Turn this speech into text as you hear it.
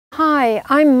Hi,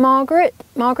 I'm Margaret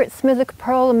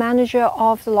Smither-Caprol, the manager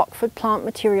of the Lockford Plant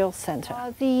Materials Centre.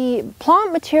 The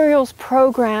Plant Materials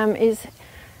program is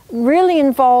really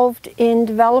involved in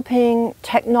developing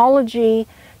technology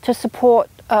to support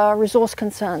resource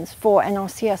concerns for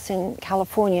NRCS in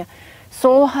California.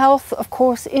 Soil health, of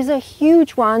course, is a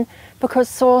huge one because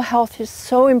soil health is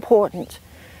so important.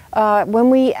 When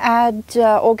we add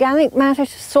organic matter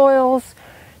to soils,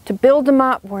 to build them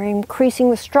up, we're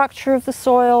increasing the structure of the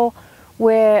soil,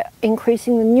 we're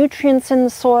increasing the nutrients in the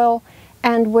soil,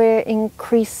 and we're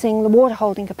increasing the water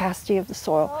holding capacity of the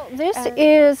soil. This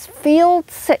is field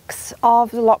 6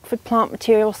 of the Lockford Plant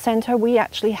Materials Centre. We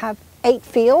actually have 8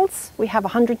 fields. We have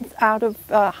 100 out of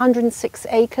 106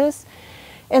 acres.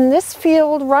 In this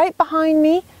field right behind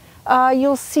me,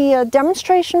 you'll see a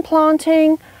demonstration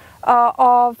planting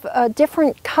of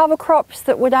different cover crops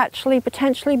that would actually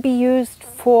potentially be used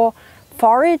for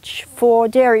forage for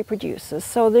dairy producers.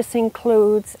 So this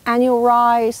includes annual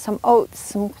rye, some oats,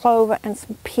 some clover, and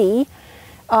some pea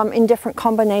in different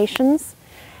combinations.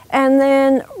 And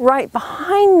then right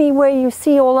behind me, where you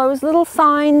see all those little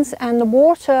signs and the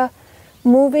water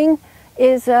moving,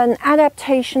 is an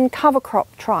adaptation cover crop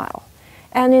trial.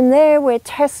 And in there we're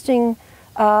testing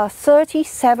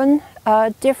 37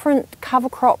 different cover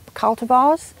crop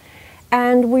cultivars,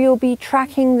 and we'll be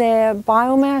tracking their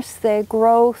biomass, their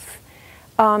growth,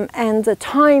 and the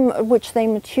time at which they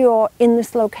mature in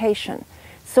this location,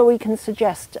 so we can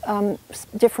suggest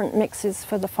different mixes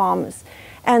for the farmers.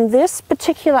 And this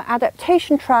particular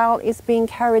adaptation trial is being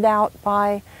carried out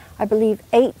by, I believe,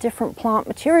 8 different plant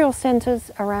material centers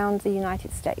around the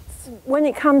United States. When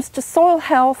it comes to soil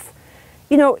health,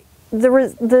 you know, the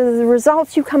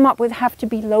results you come up with have to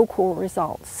be local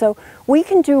results. So we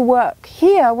can do work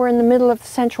here. We're in the middle of the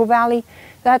Central Valley.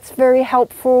 That's very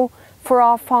helpful for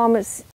our farmers